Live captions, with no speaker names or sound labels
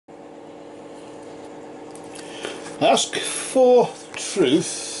Ask for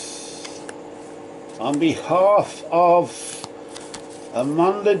truth on behalf of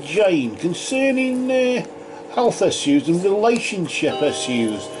Amanda Jane concerning health issues and relationship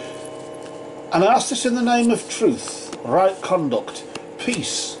issues, and I ask this in the name of truth, right conduct,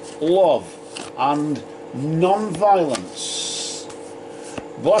 peace, love and non-violence.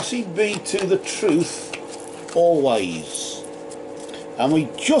 Blessed be to the truth always. And we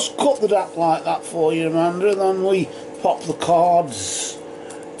just cut the deck like that for you, Amanda, and then we pop the cards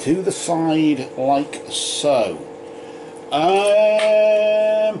to the side like so.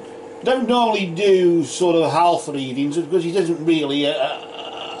 Don't normally do sort of health readings because it isn't really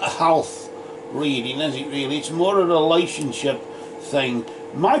a health reading, is it really? It's more a relationship thing.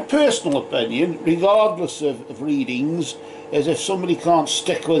 My personal opinion, regardless of readings, is if somebody can't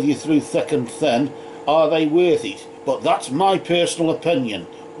stick with you through thick and thin, are they worth it? But that's my personal opinion.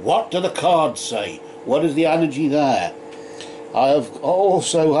 What do the cards say? What is the energy there? I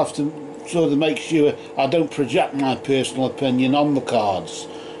also have to sort of make sure I don't project my personal opinion on the cards.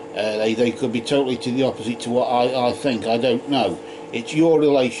 They could be totally to the opposite to what I think. I don't know. It's your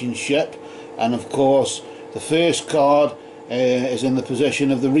relationship, and of course the first card is in the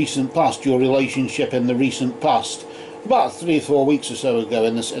position of the recent past, your relationship in the recent past. About 3 or 4 weeks or so ago,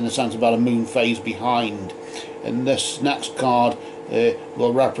 in the sense about a moon phase behind. And this next card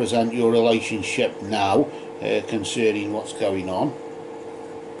will represent your relationship now, concerning what's going on.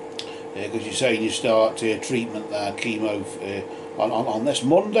 Because you're saying you start treatment there, chemo, on this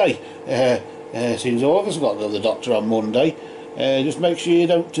Monday. Seems all of us have got to go to the doctor on Monday. Just make sure you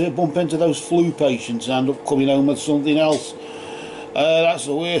don't bump into those flu patients and end up coming home with something else. That's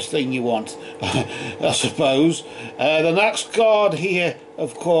the worst thing you want, I suppose. The next card here,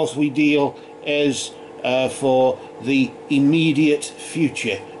 of course, we deal is for the immediate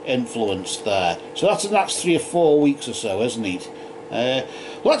future influence there. So that's the next 3 or 4 weeks or so, isn't it?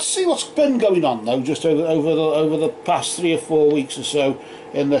 Let's see what's been going on though, just over the past 3 or 4 weeks or so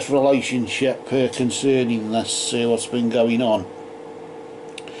in this relationship concerning this, what's been going on.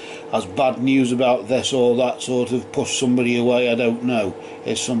 Has bad news about this or that sort of push somebody away? I don't know.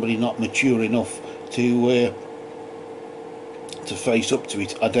 Is somebody not mature enough to face up to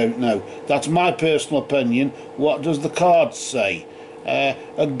it? I don't know. That's my personal opinion. What does the cards say?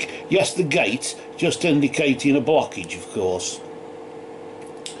 Yes, the gate, just indicating a blockage, of course.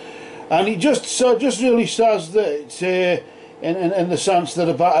 And it just really says that in the sense that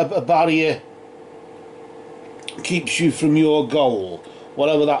a barrier keeps you from your goal.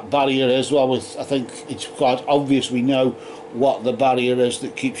 Whatever that barrier is, well, I think it's quite obvious we know what the barrier is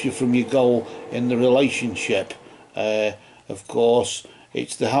that keeps you from your goal in the relationship. Of course,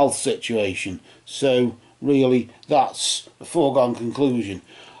 it's the health situation. So, really, that's a foregone conclusion.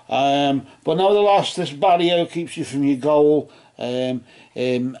 But nevertheless, this barrier keeps you from your goal. I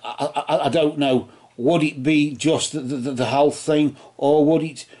don't know. Would it be just the health thing, or would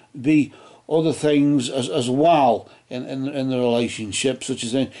it be other things as well in the relationship, such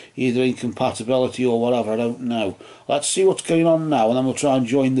as either incompatibility or whatever? I don't know. Let's see what's going on now, and then we'll try and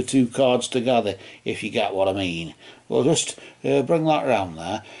join the two cards together, if you get what I mean. We'll just bring that around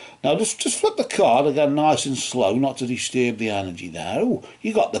there. Now just flip the card again nice and slow, not to disturb the energy there. Oh,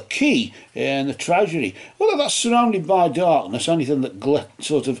 you got the key and the treasury. Well, that's surrounded by darkness. Anything that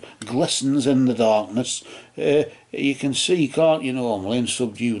sort of glistens in the darkness, you can see, can't you, normally in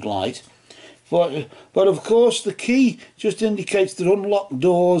subdued light. But of course the key just indicates that unlocked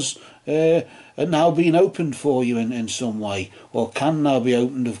doors are now being opened for you in some way, or can now be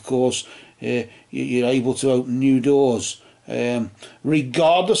opened, of course. You're able to open new doors.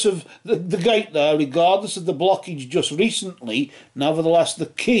 Regardless of the gate there, regardless of the blockage just recently, nevertheless the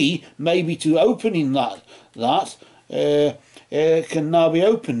key maybe to opening that can now be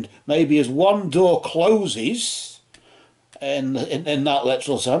opened. Maybe as one door closes, in that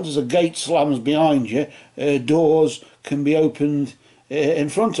literal sense, as a gate slams behind you, doors can be opened in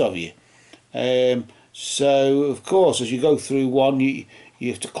front of you. So of course, as you go through one, you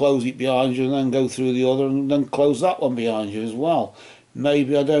have to close it behind you and then go through the other and then close that one behind you as well.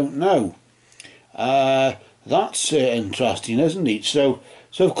 Maybe, I don't know. That's interesting, isn't it? So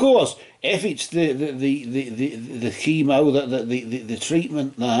of course, if it's the chemo, the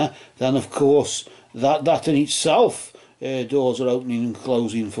treatment there, then of course that in itself, doors are opening and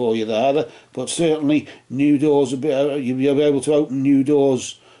closing for you there. But certainly new doors, you'll be able to open new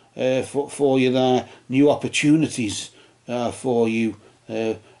doors for you there, new opportunities for you.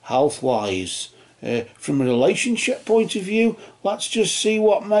 Health-wise, from a relationship point of view, let's just see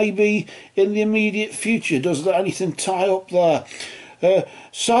what may be in the immediate future. Does there anything tie up there?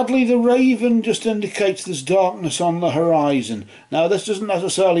 Sadly, the raven just indicates there's darkness on the horizon. Now, this doesn't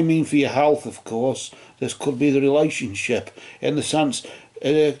necessarily mean for your health, of course. This could be the relationship, in the sense,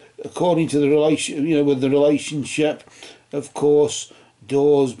 according to the relation, with the relationship, of course,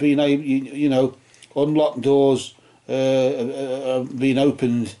 doors being able, unlocked doors being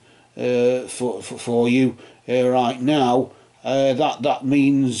opened for you right now. That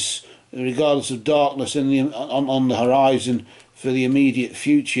means, regardless of darkness on the horizon for the immediate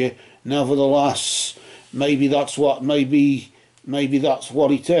future, nevertheless, maybe that's what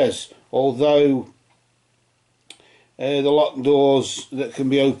it is. Although the locked doors that can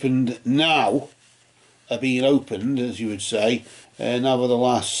be opened now are being opened, as you would say,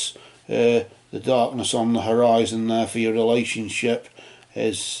 nevertheless, the darkness on the horizon there for your relationship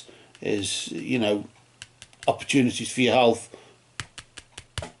is opportunities for your health,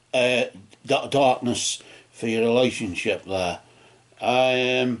 darkness for your relationship there.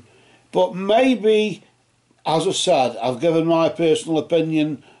 But maybe, as I said, I've given my personal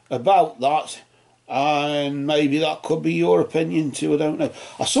opinion about that, and maybe that could be your opinion too, I don't know.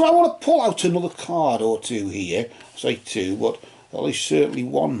 So I want to pull out another card or two here. I say two, but at least certainly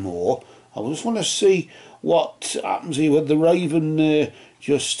one more. I just want to see what happens here with the raven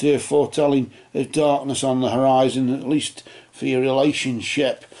just foretelling of darkness on the horizon, at least for your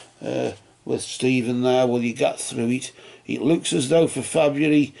relationship with Stephen there. Will you get through it? It looks as though for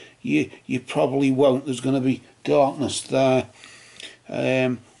February you probably won't. There's going to be darkness there.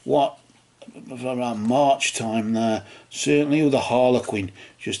 What around March time there, certainly with the Harlequin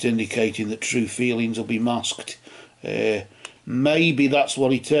just indicating that true feelings will be masked. Maybe that's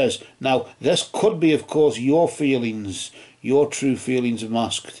what it is. Now, this could be, of course, your feelings, your true feelings are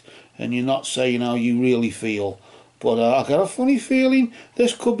masked, and you're not saying how you really feel. But I got a funny feeling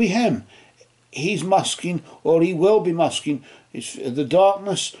this could be him. He's masking, or he will be masking. It's the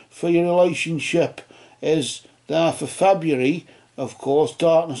darkness for your relationship is there for February. Of course,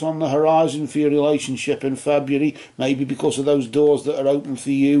 darkness on the horizon for your relationship in February, maybe because of those doors that are open for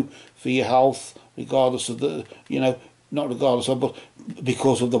you, for your health, regardless of the, not regardless of, but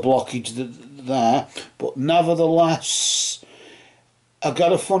because of the blockage there. But nevertheless, I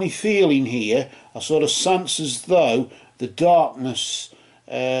got a funny feeling here. I sort of sense as though the darkness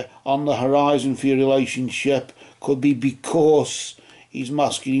on the horizon for your relationship could be because he's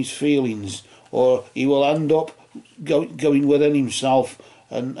masking his feelings, or he will end up going within himself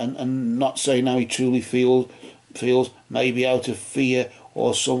and not saying how he truly feels, maybe out of fear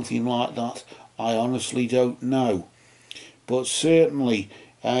or something like that. I honestly don't know. But certainly,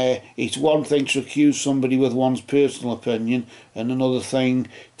 it's one thing to accuse somebody with one's personal opinion, and another thing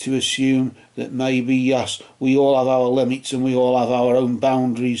to assume that maybe, yes, we all have our limits and we all have our own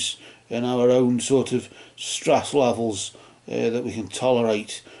boundaries and our own sort of stress levels that we can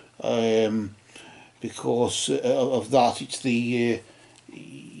tolerate. Because of that, it's the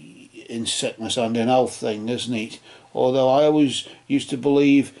in sickness and in health thing, isn't it? Although I always used to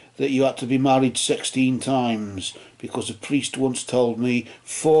believe that you had to be married 16 times, because a priest once told me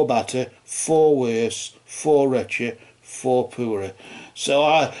 4 better, 4 worse, 4 richer, 4 poorer. So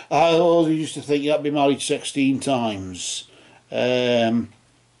I always used to think you had to be married 16 times. So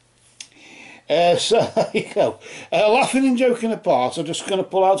there you go. Laughing and joking apart, I'm just going to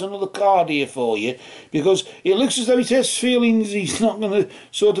pull out another card here for you, because it looks as though he has feelings. He's not going to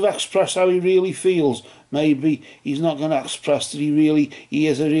sort of express how he really feels. Maybe he's not going to express that he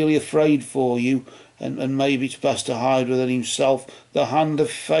is really afraid for you, and maybe it's best to hide within himself. The hand of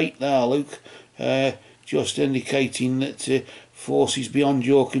fate there, Luke, just indicating that forces beyond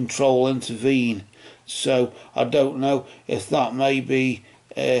your control intervene. So I don't know if that may be.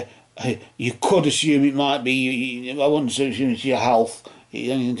 You could assume it might be, I wouldn't assume it's your health,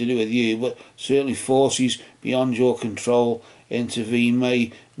 anything to do with you, but certainly forces beyond your control intervene.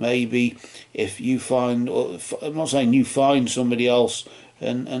 Maybe if you find, I'm not saying you find somebody else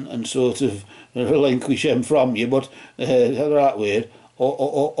and sort of relinquish them from you, but that's the right word,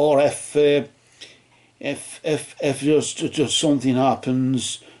 or if just something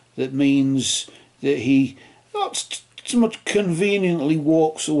happens that means that he not so much conveniently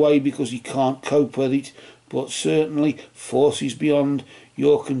walks away because he can't cope with it, but certainly forces beyond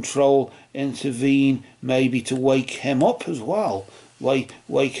your control intervene, maybe to wake him up as well. Wake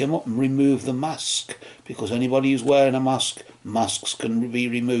him up and remove the mask, because anybody who's wearing a mask, masks can be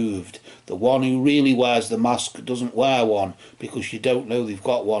removed. The one who really wears the mask doesn't wear one because you don't know they've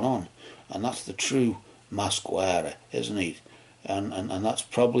got one on, and that's the true mask wearer, isn't it? And that's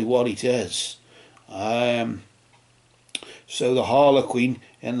probably what it is. So the Harlequin,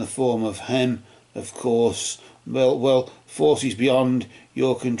 in the form of him, of course, will forces beyond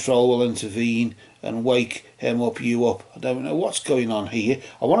your control will intervene and wake him up, you up. I don't know what's going on here.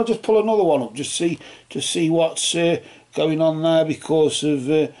 I want to just pull another one up, just see what's going on there, because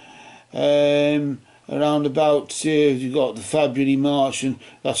of around about you've got the February, March, and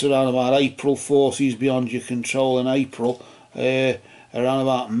that's around about April, forces beyond your control in April. Around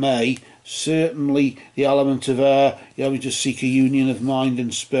about May, certainly the element of air, you're having to seek a union of mind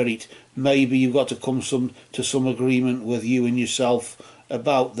and spirit. Maybe you've got to come to some agreement with you and yourself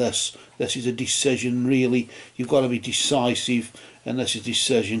about this. This is a decision, really. You've got to be decisive, and this is a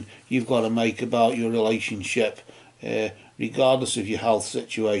decision you've got to make about your relationship, regardless of your health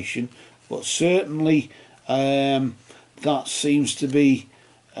situation. But certainly that seems to be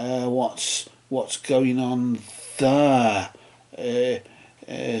what's going on there.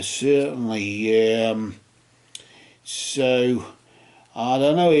 Certainly. So I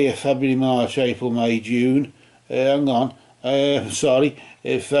don't know here. February, March, April, May, June. Hang on. Sorry.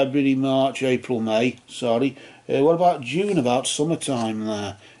 February, March, April, May. Sorry. What about June? About summertime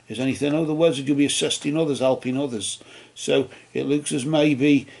there? Is anything other words? You'll be assisting others, helping others. So it looks as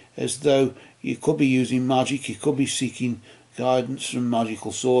maybe as though you could be using magic. You could be seeking guidance from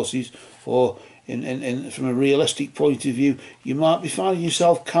magical sources, or from a realistic point of view, you might be finding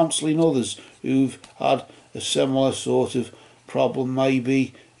yourself counselling others who've had a similar sort of problem,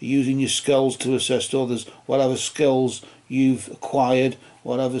 maybe using your skills to assist others. Whatever skills you've acquired,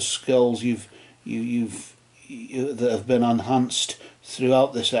 whatever skills that have been enhanced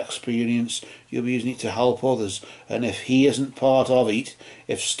throughout this experience, you'll be using it to help others. And if he isn't part of it,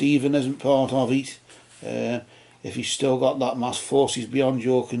 if Stephen isn't part of it, if he's still got that mass forces beyond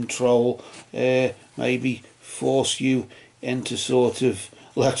your control, maybe force you into sort of,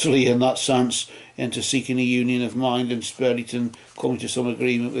 literally in that sense, into seeking a union of mind and spirit and coming to some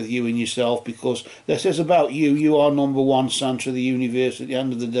agreement with you and yourself, because this is about you. You are number one centre of the universe at the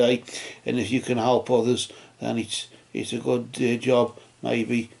end of the day, and if you can help others, then it's a good job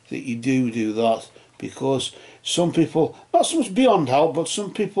maybe that you do that, because some people, not so much beyond help, but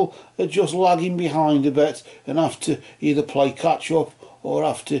some people are just lagging behind a bit and have to either play catch up or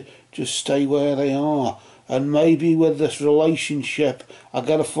have to just stay where they are. And maybe with this relationship, I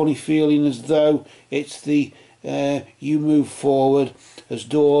get a funny feeling as though it's the you move forward as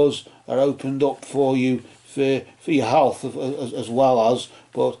doors are opened up for you for your health as well as,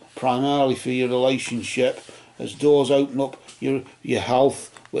 but primarily for your relationship, as doors open up your health,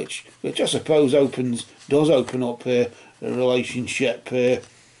 which I suppose does open up relationship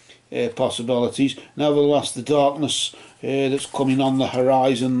possibilities. Nevertheless, the darkness that's coming on the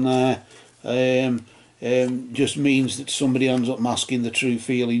horizon there just means that somebody ends up masking the true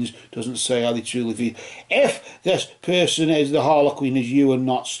feelings, doesn't say how they truly feel. If this person is the Harlequin, is you and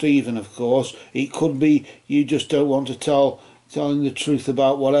not Stephen, of course, it could be you just don't want to telling the truth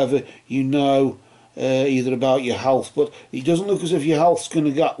about whatever you know, either about your health. But it doesn't look as if your health's going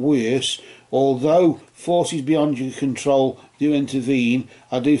to get worse, although forces beyond your control do intervene.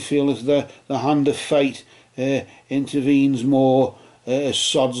 I do feel as the hand of fate intervenes more,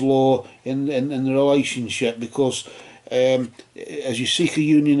 Sod's law in the relationship, because as you seek a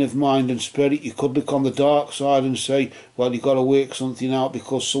union of mind and spirit, you could look on the dark side and say, well, you've got to work something out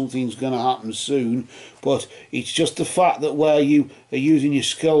because something's going to happen soon. But it's just the fact that where you are using your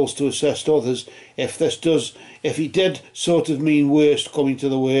skills to assist others, if it did sort of mean worst coming to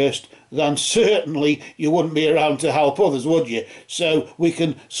the worst, then certainly you wouldn't be around to help others, would you? So we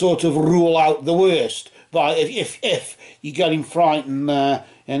can sort of rule out the worst. But if you're getting frightened there,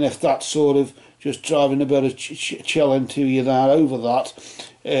 and if that's sort of just driving a bit of chill into you there over that,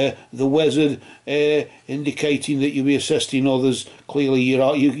 the wizard indicating that you'll be assisting others, clearly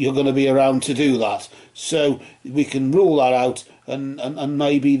you're going to be around to do that. So we can rule that out, and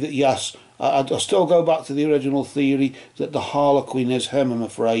maybe that, yes, I still go back to the original theory that the Harlequin is him, I'm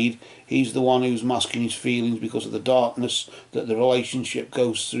afraid. He's the one who's masking his feelings because of the darkness that the relationship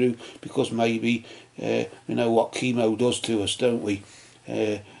goes through, because maybe we know what chemo does to us, don't we?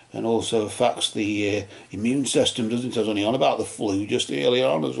 And also affects the immune system, doesn't it? I was only on about the flu just earlier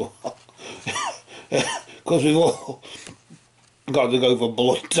on as well. Because we've all got to go for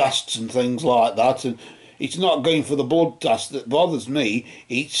blood tests and things like that, and it's not going for the blood test that bothers me,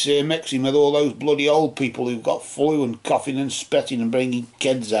 it's mixing with all those bloody old people who've got flu and coughing and spitting and bringing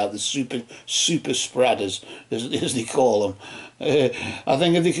kids out, the super spreaders, as they call them. I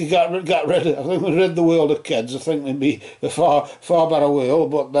think if they could get rid of the world of kids, I think it'd be a far better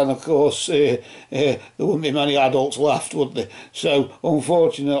world. But then, of course, there wouldn't be many adults left, would there? So,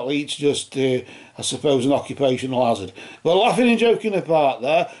 unfortunately, it's just, I suppose, an occupational hazard. But laughing and joking apart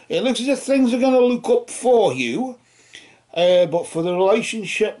there, it looks as if things are going to look up for you. But for the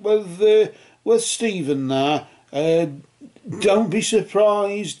relationship with Stephen there, don't be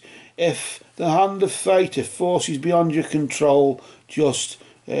surprised if the hand of fate, if forces beyond your control, just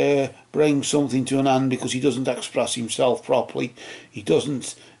bring something to an end because he doesn't express himself properly. He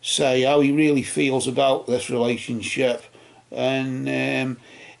doesn't say how he really feels about this relationship, and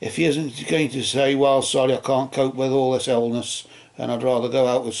if he isn't going to say, well, sorry, I can't cope with all this illness and I'd rather go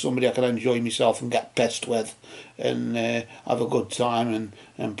out with somebody I can enjoy myself and get pissed with and have a good time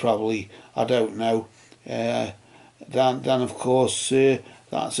and probably, I don't know, then of course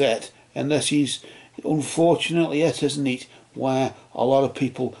that's it. And this is unfortunately it, isn't it, where a lot of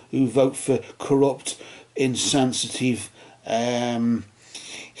people who vote for corrupt, insensitive,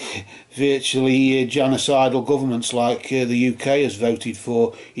 virtually genocidal governments like the UK has voted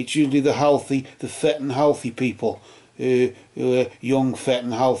for, it's usually the healthy, the fit and healthy people who are young, fit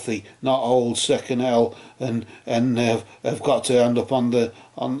and healthy, not old, sick and ill, and have got to end up on the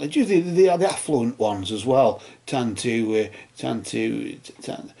the affluent ones as well. Tend to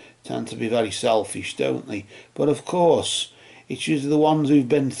be very selfish, don't they? But of course, it's usually the ones who've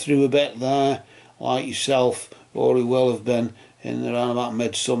been through a bit there, like yourself, or who will have been in around about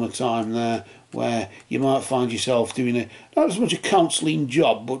midsummer time there, where you might find yourself doing not as much a counselling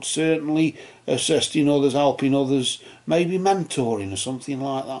job, but certainly assisting others, helping others, maybe mentoring or something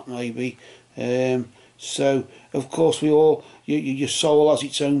like that, maybe. So, of course, we all, your soul has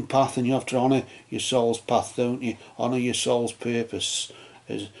its own path, and you have to honour your soul's path, don't you? Honour your soul's purpose,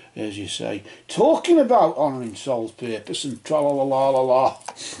 as you say. Talking about honouring soul's purpose and tra-la-la-la-la-la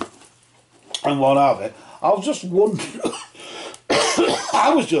and what have it, I was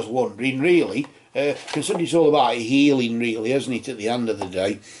just wondering, really, considering it's all about healing, really, isn't it, at the end of the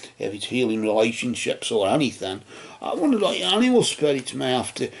day, if it's healing relationships or anything, I wondered what your animal spirits may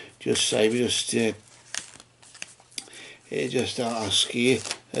have to just say, just ask you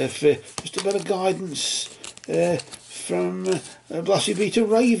if just a bit of guidance from blessed be to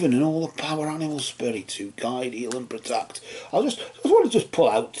Raven and all the power animal spirits who guide, heal and protect. I just want to pull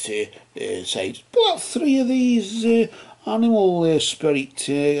out pull out 3 of these animal spirit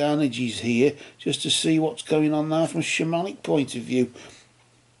energies here, just to see what's going on there from a shamanic point of view.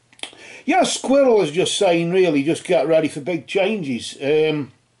 Yeah, Squirrel is just saying, really, just get ready for big changes.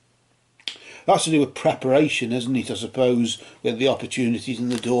 That's to do with preparation, isn't it, I suppose, with the opportunities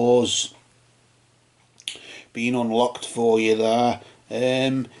and the doors being unlocked for you there.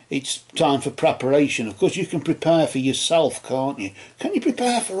 It's time for preparation. Of course, you can prepare for yourself, can't you? Can you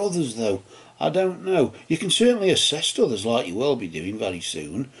prepare for others, though? I don't know. You can certainly assist others, like you will be doing very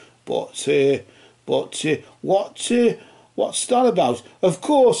soon. But what's that about? Of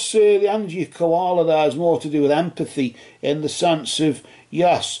course, the energy of koala there is more to do with empathy, in the sense of,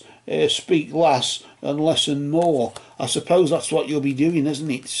 yes, speak less and listen more. I suppose that's what you'll be doing,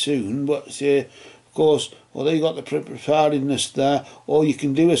 isn't it, soon? But of course, although you've got the preparedness there, all you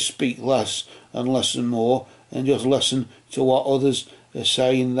can do is speak less and listen more, and just listen to what others are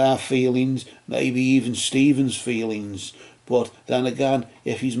saying, their feelings, maybe even Stephen's feelings. But then again,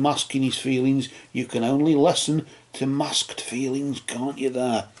 if he's masking his feelings, you can only listen to masked feelings, can't you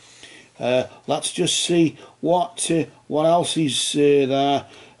there? Let's just see what else is there.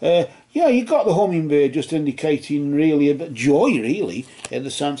 Yeah, you got the hummingbird just indicating really a bit of joy, really, in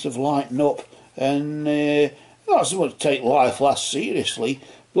the sense of lighting up, and not so much take life less seriously,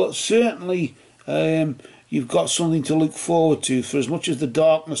 but certainly you've got something to look forward to. For as much as the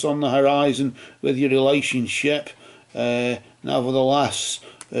darkness on the horizon with your relationship, nevertheless,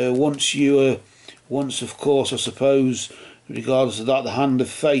 once of course, I suppose, regardless of that, the hand of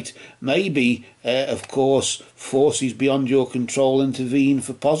fate, maybe, of course, forces beyond your control intervene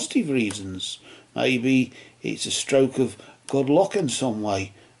for positive reasons. Maybe it's a stroke of good luck in some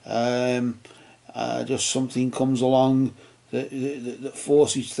way. Just something comes along that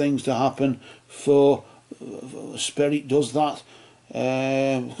forces things to happen for spirit does that.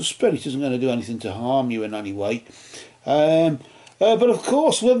 Spirit isn't going to do anything to harm you in any way. But of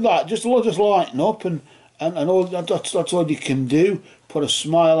course, with that, just lighten up and all, that's all you can do. Put a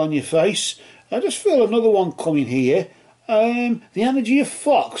smile on your face. I just feel another one coming here. The energy of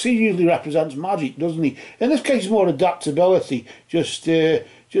Fox. He usually represents magic, doesn't he? In this case, more adaptability. Just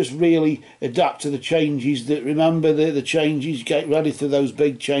really adapt to the changes. That remember the changes. Get ready for those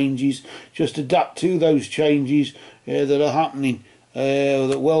big changes. Just adapt to those changes that are happening,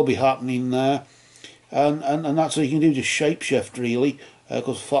 that will be happening there. And that's what you can do. Just shapeshift, really,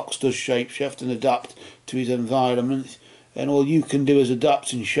 because Fox does shapeshift and adapt to his environment, and all you can do is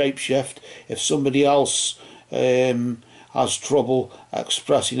adapt and shapeshift. If somebody else has trouble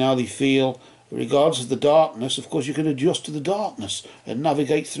expressing how they feel, regards to the darkness, of course you can adjust to the darkness and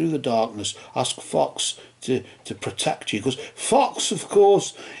navigate through the darkness. Ask Fox to protect you, because Fox, of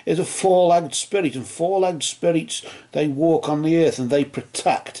course, is a four-legged spirit, and four-legged spirits, they walk on the earth and they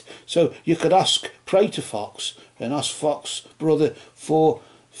protect. So you could pray to Fox and ask Fox, brother, for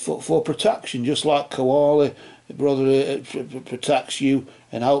protection, just like Koala, brother, protects you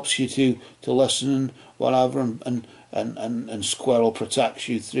and helps you to listen, whatever, and Squirrel protects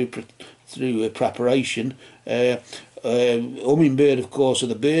you through preparation. Hummingbird, of course, are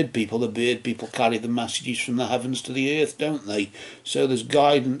the bird people. The bird people carry the messages from the heavens to the earth, don't they? So there's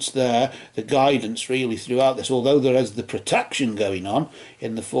guidance there, the guidance really throughout this, although there is the protection going on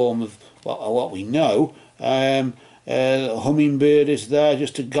in the form of what we know. Hummingbird is there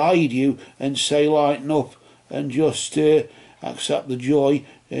just to guide you and say, lighten up and just accept the joy.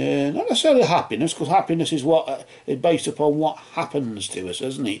 Not necessarily happiness, because happiness is what is based upon what happens to us,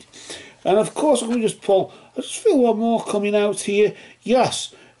 isn't it? And of course, I can just pull. I just feel one more coming out here.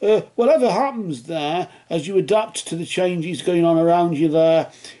 Yes, whatever happens there, as you adapt to the changes going on around you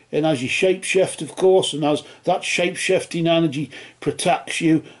there, and as you shapeshift, of course, and as that shape-shifting energy protects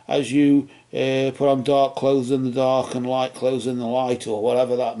you as you put on dark clothes in the dark and light clothes in the light, or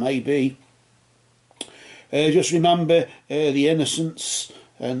whatever that may be. Just remember the innocence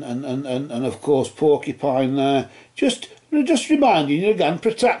and of course Porcupine there. Just reminding you again,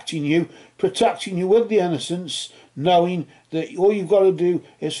 protecting you with the innocence, knowing that all you've got to do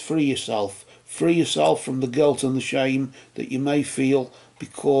is free yourself from the guilt and the shame that you may feel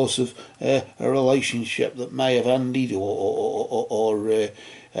because of a relationship that may have ended, or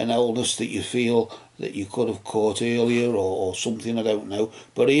an illness that you feel that you could have caught earlier, or something, I don't know.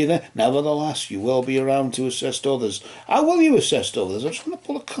 But nevertheless, you will be around to assist others. How will you assist others? I'm just going to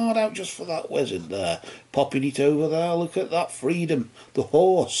pull a card out just for that wizard there. Popping it over there, look at that, freedom. The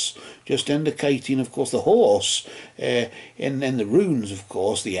horse, just indicating, of course, the horse, in the runes, of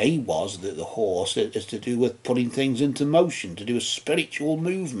course, the Awaz, the horse, is to do with putting things into motion, to do a spiritual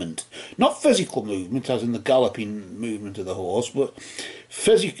movement. Not physical movement, as in the galloping movement of the horse, but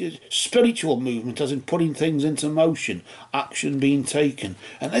spiritual movement, as in putting things into motion, action being taken.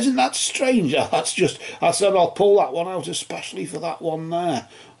 And isn't that strange? I said I'll pull that one out especially for that one there,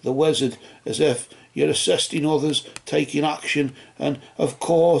 the wizard, as if you're assisting others, taking action. And of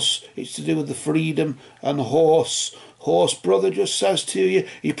course it's to do with the freedom. And the horse brother just says to you,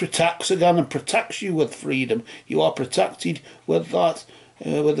 he protects again and protects you with freedom. You are protected with that,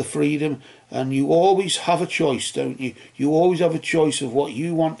 with the freedom. And you always have a choice, don't you? You always have a choice of what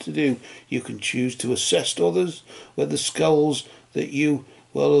you want to do. You can choose to assist others with the skills that you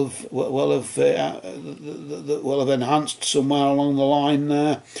will have enhanced somewhere along the line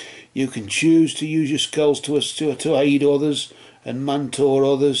there. You can choose to use your skills to aid others and mentor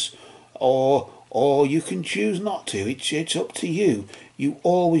others, or you can choose not to. It's up to you. You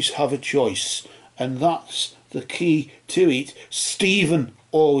always have a choice, and that's the key to it. Stephen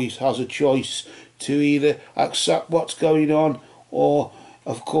always has a choice to either accept what's going on, or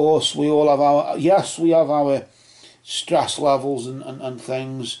of course we all have our stress levels and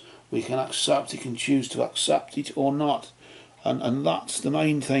things. We can accept it, can choose to accept it or not, and that's the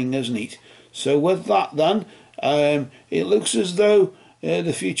main thing, isn't it? So with that then, it looks as though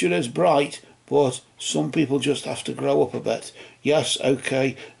the future is bright, but some people just have to grow up a bit. Yes,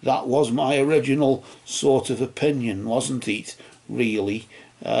 okay, that was my original sort of opinion, wasn't it, really?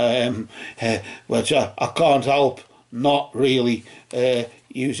 Which I can't help not really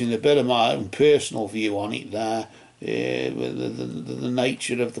using a bit of my own personal view on it there, with the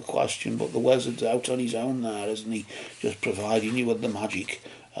nature of the question. But the wizard's out on his own there, isn't he? Just providing you with the magic,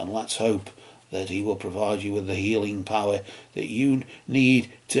 and let's hope that he will provide you with the healing power that you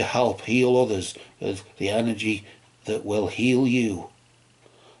need to help heal others, with the energy that will heal you.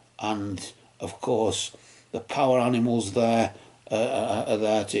 And of course the power animals there are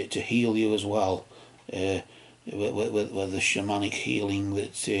there to heal you as well, with the shamanic healing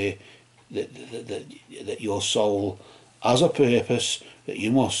that your soul has a purpose, that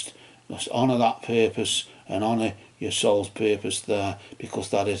you must honour that purpose and honour your soul's purpose there, because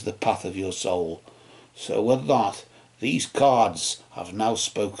that is the path of your soul. So with that, these cards have now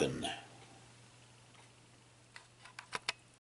spoken.